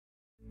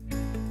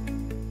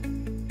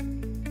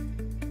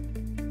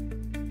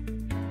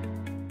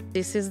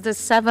This is the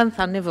 7th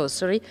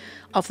anniversary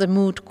of the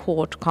Moot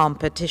Court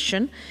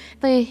competition.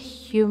 The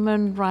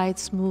Human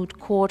Rights Moot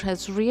Court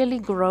has really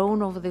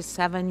grown over the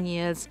 7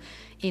 years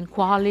in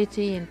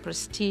quality, in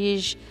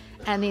prestige,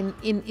 and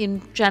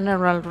in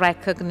general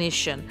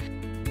recognition.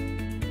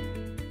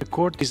 The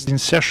court is in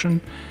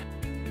session.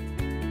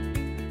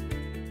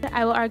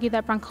 I will argue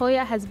that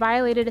Brancolia has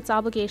violated its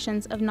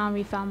obligations of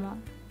non-refoulement.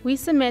 We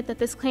submit that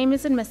this claim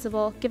is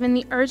admissible given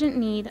the urgent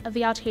need of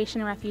the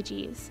Alsatian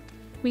refugees.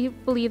 We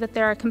believe that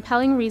there are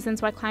compelling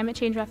reasons why climate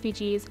change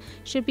refugees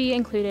should be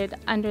included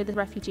under the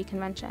Refugee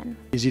Convention.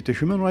 Is it a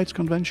human rights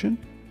convention?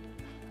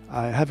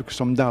 I have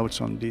some doubts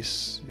on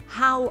this.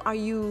 How are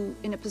you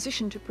in a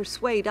position to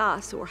persuade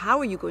us, or how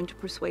are you going to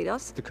persuade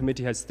us? The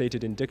committee has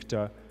stated in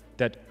dicta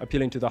that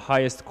appealing to the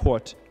highest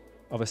court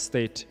of a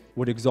state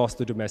would exhaust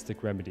the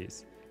domestic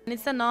remedies. And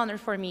it's an honor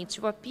for me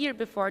to appear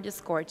before this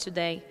court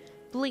today,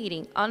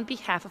 pleading on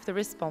behalf of the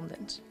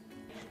respondent.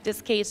 This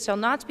case shall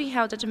not be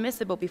held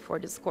admissible before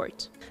this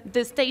court.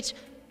 The state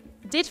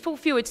did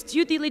fulfill its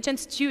due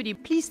diligence duty.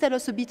 Please tell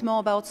us a bit more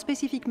about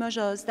specific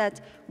measures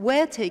that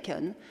were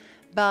taken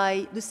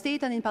by the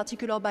state and in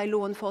particular by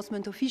law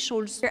enforcement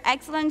officials. Your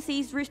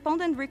Excellencies,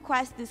 respondent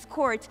requests this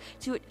court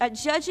to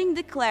judging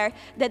declare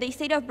that the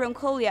state of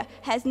Brancolia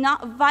has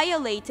not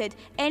violated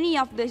any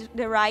of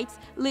the rights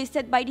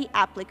listed by the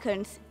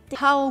applicants.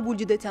 How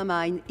would you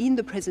determine in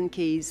the present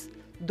case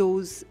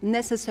those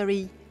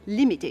necessary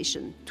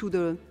limitations to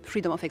the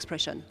freedom of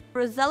expression?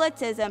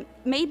 Proselytism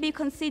may be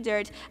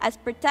considered as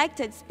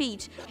protected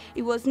speech.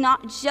 It was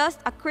not just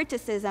a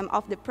criticism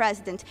of the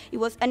president, it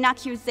was an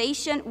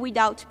accusation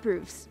without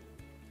proofs.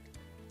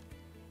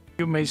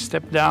 You may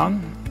step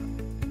down.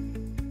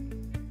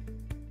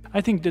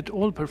 I think that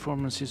all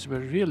performances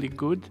were really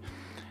good.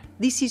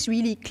 This is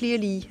really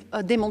clearly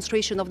a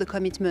demonstration of the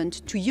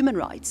commitment to human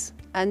rights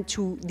and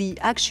to the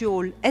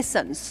actual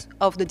essence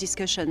of the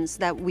discussions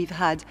that we've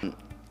had.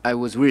 I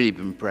was really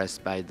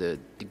impressed by the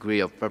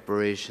degree of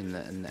preparation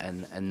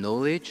and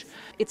knowledge.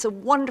 It's a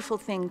wonderful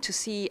thing to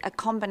see a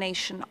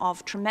combination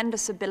of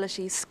tremendous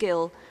ability,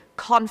 skill,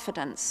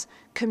 confidence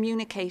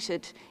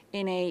communicated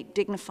in a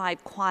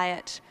dignified,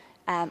 quiet,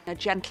 a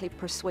gently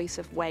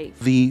persuasive way.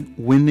 The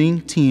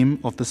winning team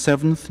of the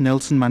 7th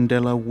Nelson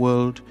Mandela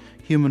World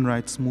Human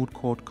Rights Moot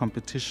Court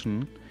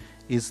competition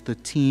is the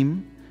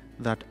team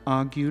that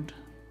argued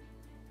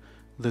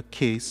the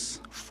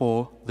case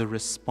for the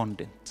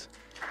respondent.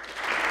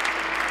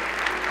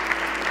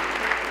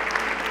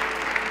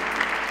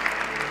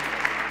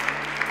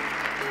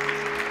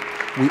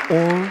 We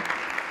all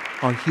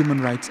are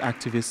human rights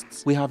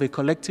activists. We have a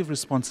collective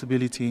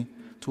responsibility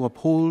to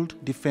uphold,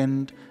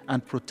 defend,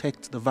 and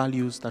protect the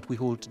values that we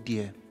hold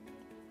dear.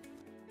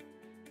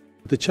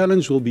 The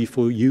challenge will be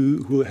for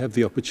you who have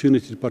the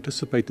opportunity to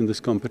participate in this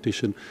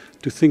competition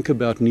to think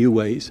about new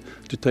ways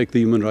to take the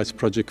Human Rights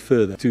Project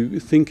further, to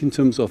think in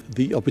terms of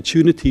the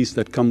opportunities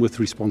that come with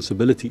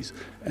responsibilities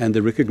and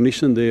the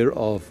recognition there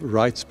of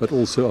rights but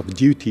also of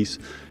duties.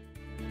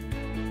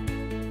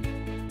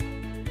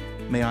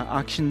 May our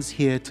actions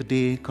here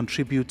today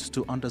contribute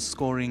to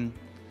underscoring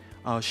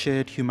our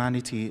shared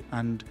humanity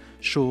and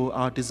show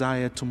our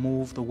desire to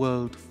move the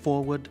world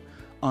forward,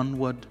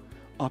 onward,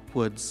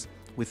 upwards,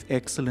 with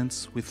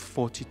excellence, with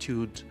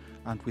fortitude,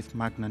 and with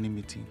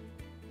magnanimity.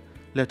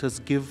 Let us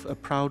give a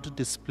proud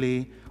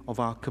display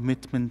of our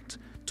commitment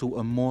to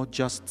a more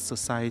just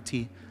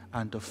society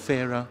and a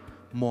fairer,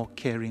 more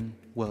caring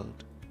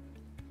world.